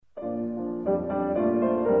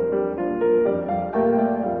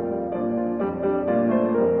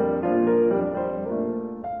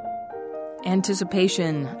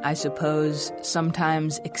Anticipation, I suppose,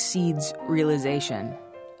 sometimes exceeds realization.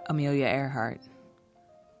 Amelia Earhart.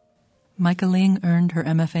 Micah Ling earned her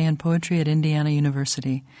MFA in poetry at Indiana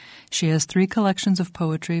University. She has 3 collections of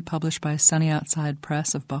poetry published by Sunny Outside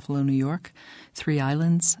Press of Buffalo, New York, 3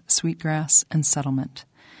 Islands, Sweetgrass, and Settlement.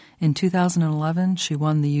 In 2011, she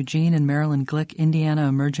won the Eugene and Marilyn Glick Indiana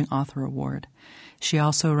Emerging Author Award. She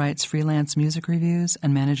also writes freelance music reviews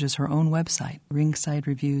and manages her own website,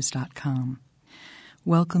 ringsidereviews.com.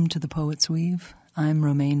 Welcome to The Poet's Weave. I'm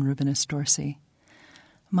Romaine Rubinis Dorsey.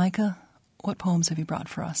 Micah, what poems have you brought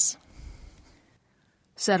for us?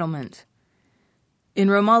 Settlement. In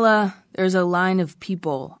Ramallah, there's a line of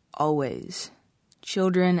people, always.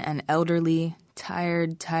 Children and elderly,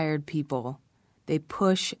 tired people. They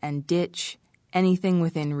push and ditch anything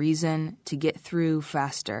within reason to get through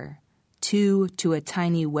faster. 2 to a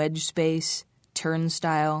tiny wedge space,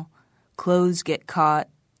 turnstile. Clothes get caught,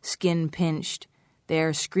 skin pinched. They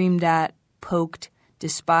are screamed at, poked,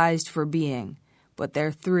 despised for being. But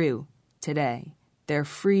they're through today. They're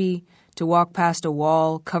free to walk past a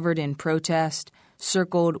wall covered in protest,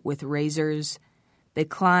 circled with razors. They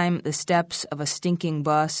climb the steps of a stinking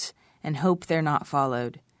bus and hope they're not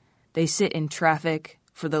followed. They sit in traffic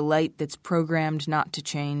for the light that's programmed not to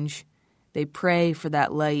change. They pray for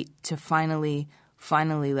that light to finally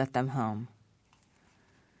let them home.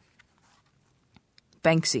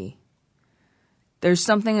 Banksy. There's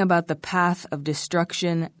something about the path of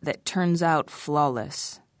destruction that turns out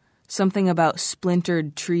flawless. Something about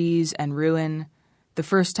splintered trees and ruin, the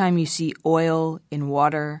first time you see oil in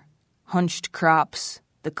water, hunched crops,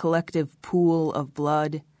 the collective pool of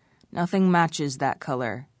blood. Nothing matches that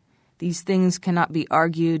color. These things cannot be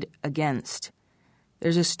argued against.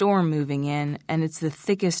 There's a storm moving in, and it's the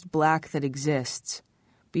thickest black that exists.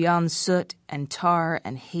 Beyond soot and tar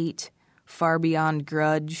and hate, far beyond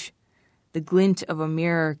grudge. The glint of a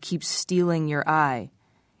mirror keeps stealing your eye.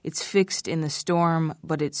 It's fixed in the storm,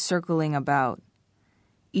 but it's circling about.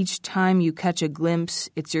 Each time you catch a glimpse,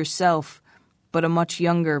 it's yourself, but a much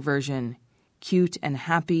younger version, cute and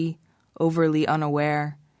happy, overly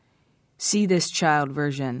unaware. See this child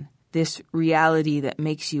version, this reality that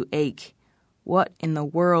makes you ache. What in the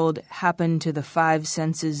world happened to the 5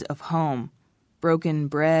 senses of home? Broken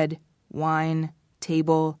bread, wine,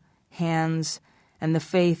 table, hands, and the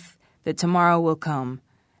faith that tomorrow will come,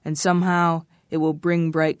 and somehow it will bring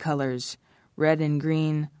bright colors, red and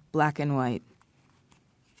green, black and white.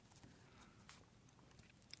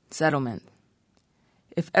 Settlement.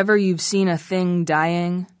 If ever you've seen a thing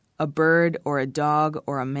dying, a bird or a dog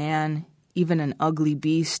or a man, even an ugly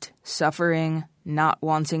beast, suffering, not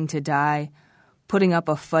wanting to die, putting up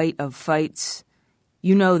a fight of fights,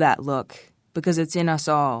 you know that look, because it's in us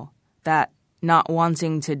all, that not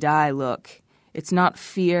wanting to die look. It's not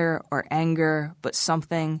fear or anger, but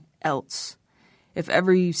something else. If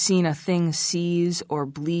ever you've seen a thing seize or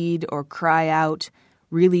bleed or cry out,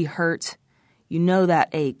 really hurt, you know that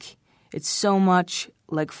ache. It's so much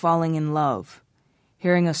like falling in love.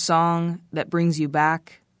 Hearing a song that brings you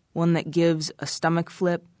back, one that gives a stomach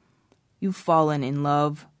flip. You've fallen in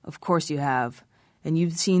love, of course you have, and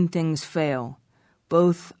you've seen things fail.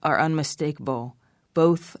 Both are unmistakable.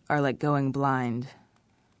 Both are like going blind.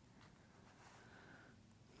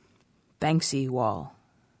 Banksy Wall.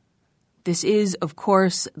 This is, of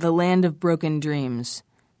course, the land of broken dreams.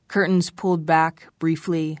 Curtains pulled back,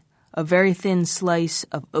 briefly, a very thin slice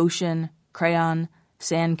of ocean, crayon,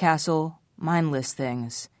 sandcastle, mindless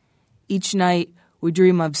things. Each night, we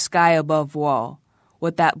dream of sky above wall,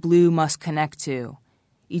 what that blue must connect to.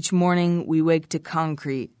 Each morning, we wake to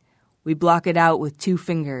concrete. We block it out with 2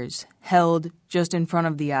 fingers, held just in front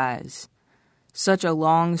of the eyes. Such a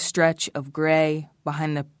long stretch of gray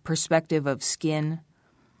behind the perspective of skin.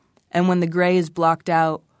 And when the gray is blocked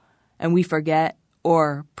out and we forget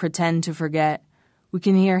or pretend to forget, we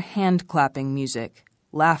can hear hand-clapping music,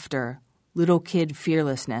 laughter, little kid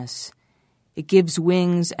fearlessness. It gives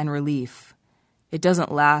wings and relief. It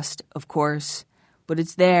doesn't last, of course, but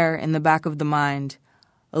it's there in the back of the mind,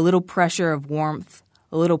 a little pressure of warmth,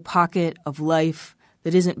 a little pocket of life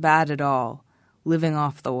that isn't bad at all, living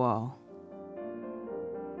off the wall.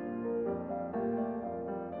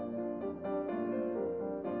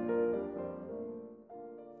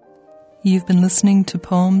 You've been listening to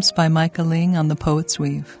poems by Micah Ling on The Poet's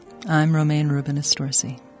Weave. I'm Romaine Rubinis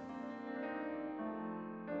Dorsey.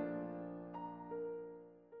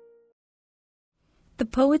 The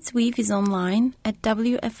Poet's Weave is online at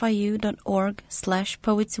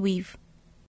wfiu.org/poetsweave.